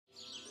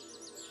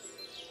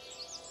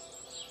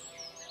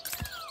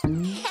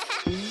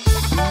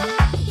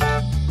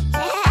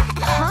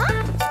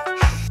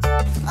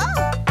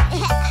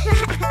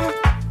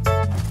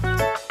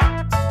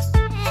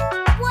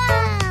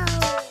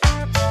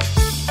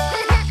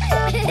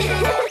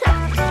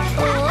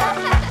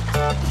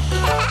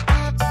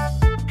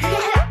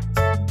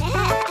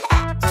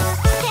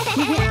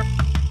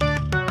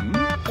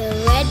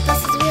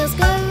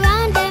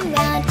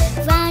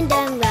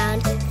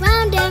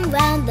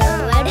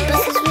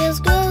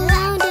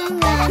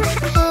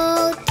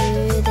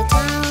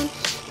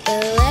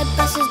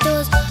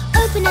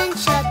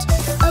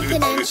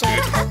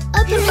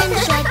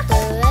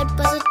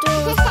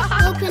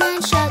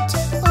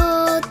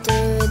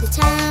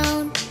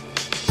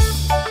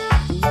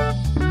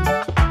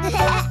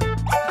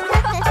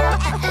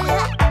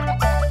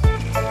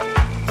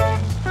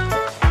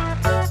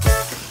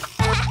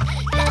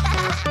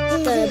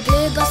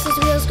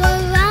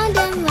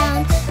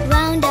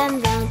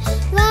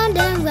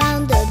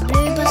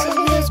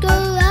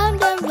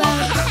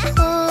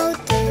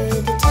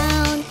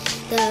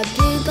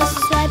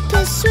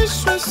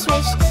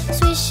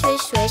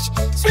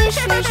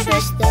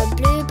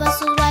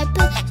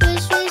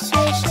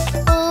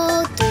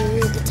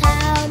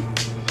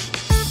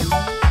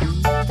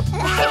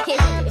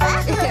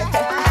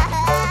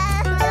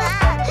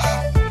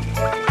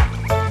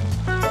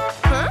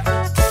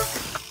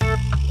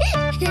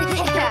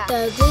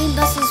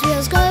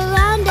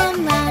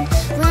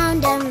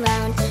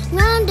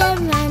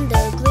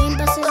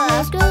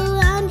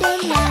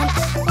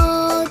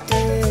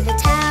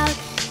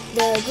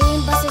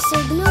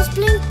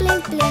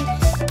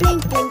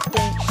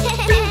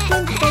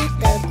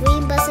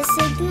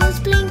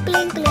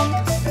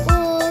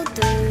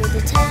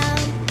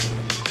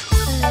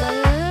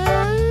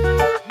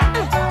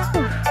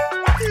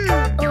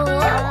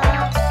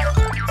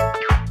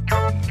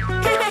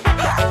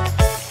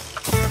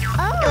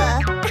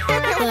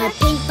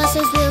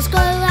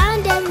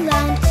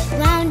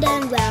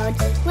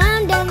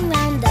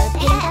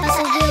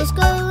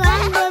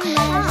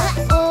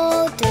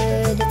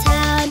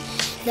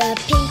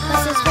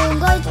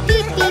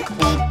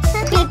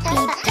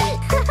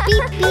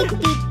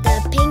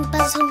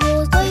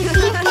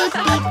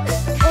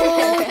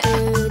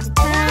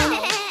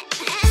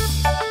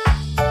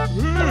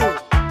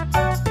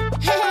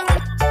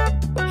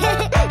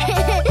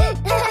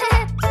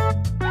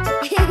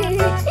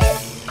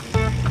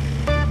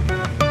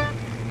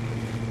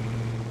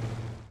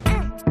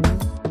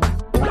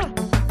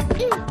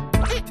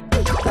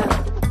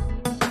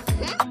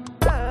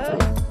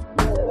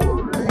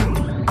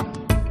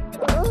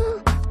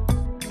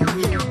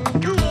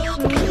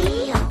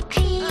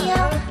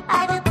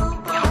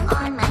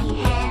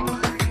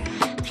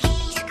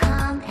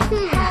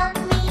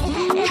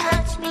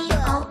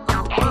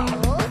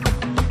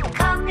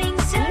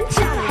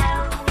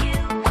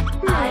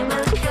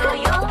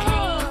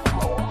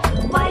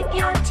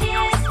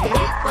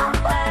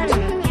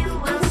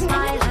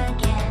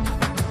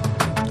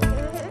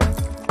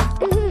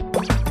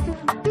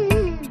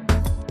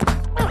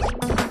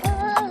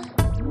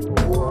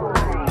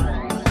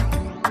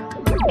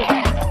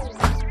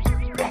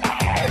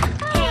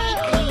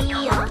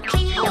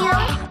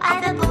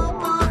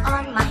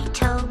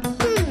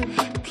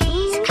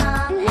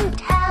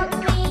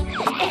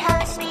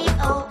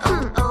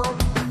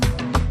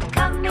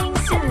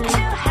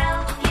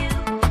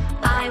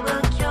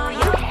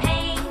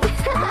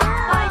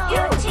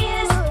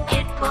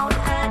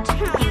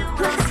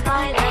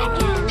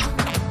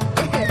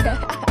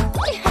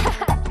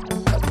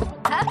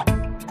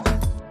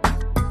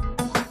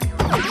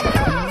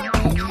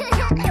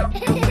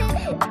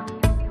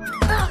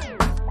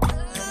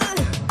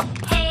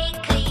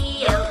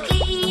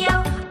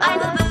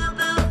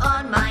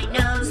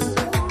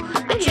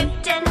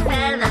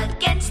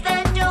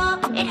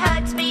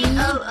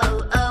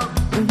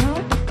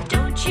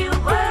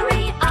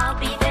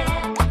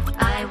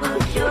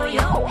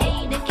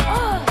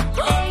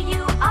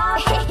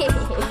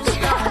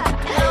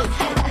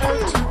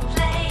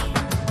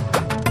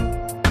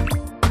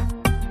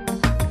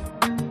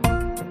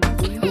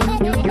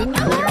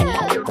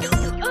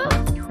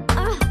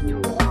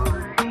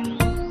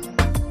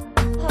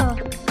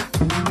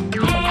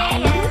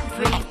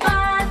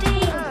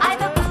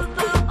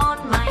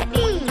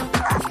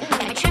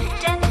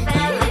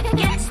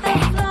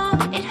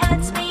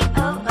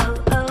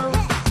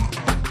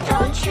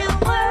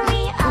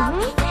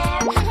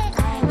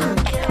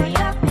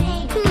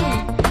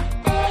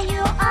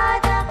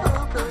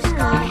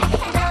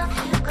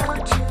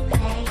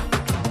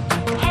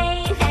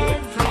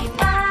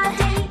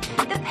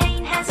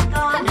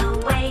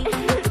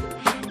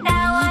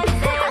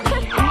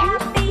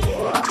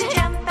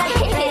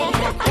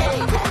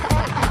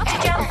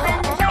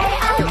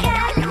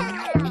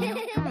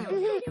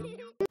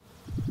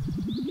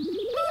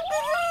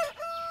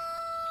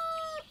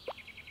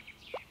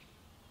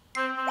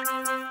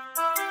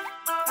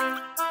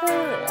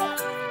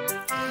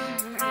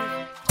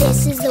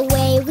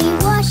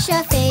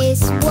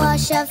face,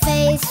 wash our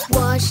face,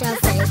 wash our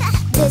face.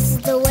 This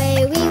is the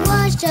way we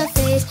wash our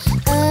face.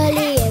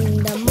 Early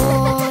in the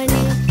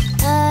morning,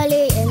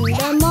 early in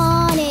the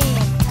morning.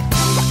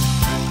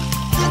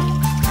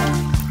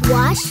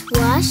 Wash,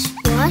 wash,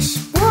 wash,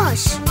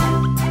 wash.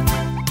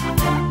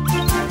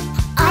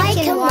 I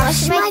can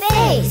wash my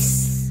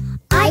face.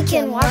 I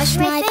can wash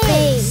my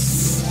face.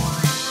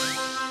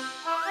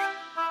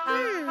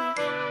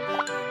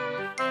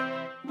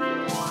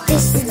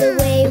 This is the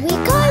way we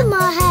comb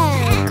our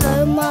hair.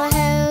 Comb our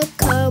hair,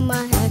 comb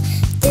our hair.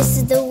 This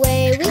is the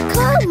way we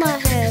comb our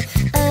hair.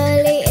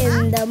 Early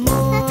in the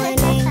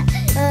morning,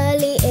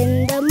 early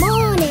in the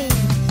morning.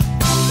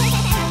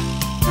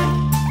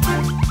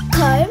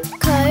 Comb,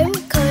 comb,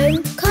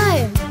 comb,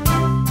 comb.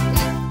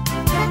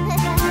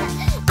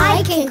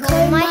 I can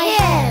comb my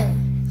hair.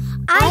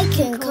 I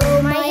can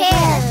comb my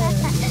hair.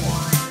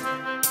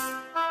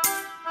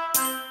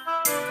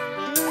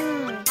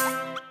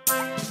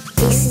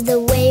 This is the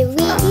way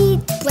we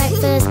eat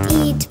breakfast,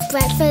 eat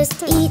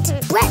breakfast, eat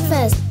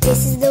breakfast.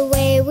 This is the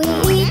way we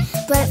eat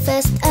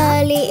breakfast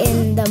early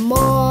in the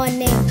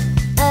morning,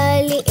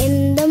 early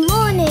in the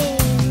morning.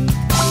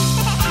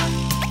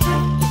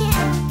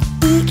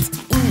 Eat,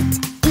 eat,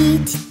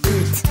 eat,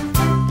 eat.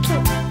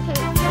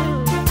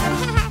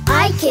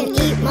 I can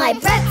eat my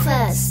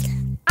breakfast.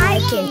 I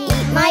can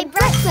eat my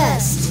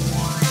breakfast.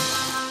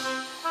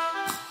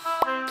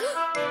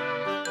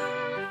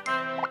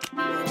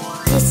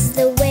 This is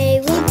the way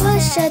we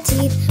brush our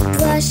teeth,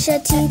 brush our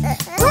teeth,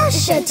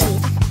 brush our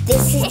teeth.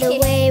 This is the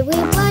way we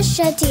brush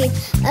our teeth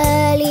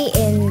early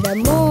in the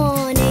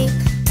morning,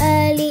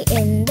 early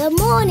in the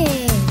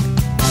morning.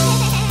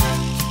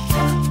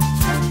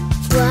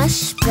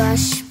 Brush,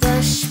 brush,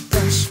 brush,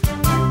 brush.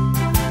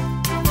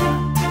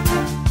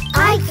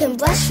 I can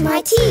brush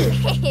my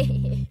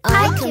teeth.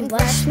 I can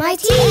brush my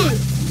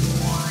teeth.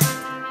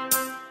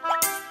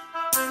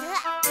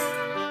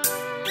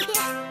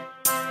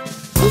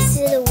 This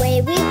is the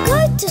way we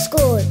go to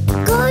school,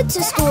 go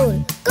to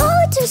school, go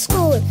to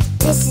school.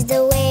 This is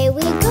the way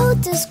we go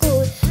to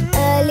school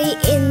early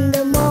in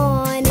the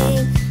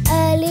morning,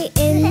 early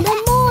in the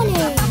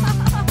morning.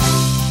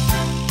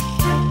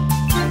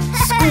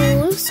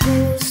 School,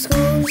 school,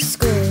 school,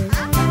 school.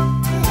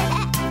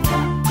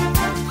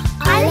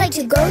 I like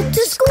to go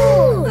to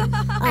school.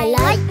 I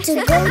like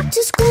to go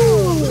to school.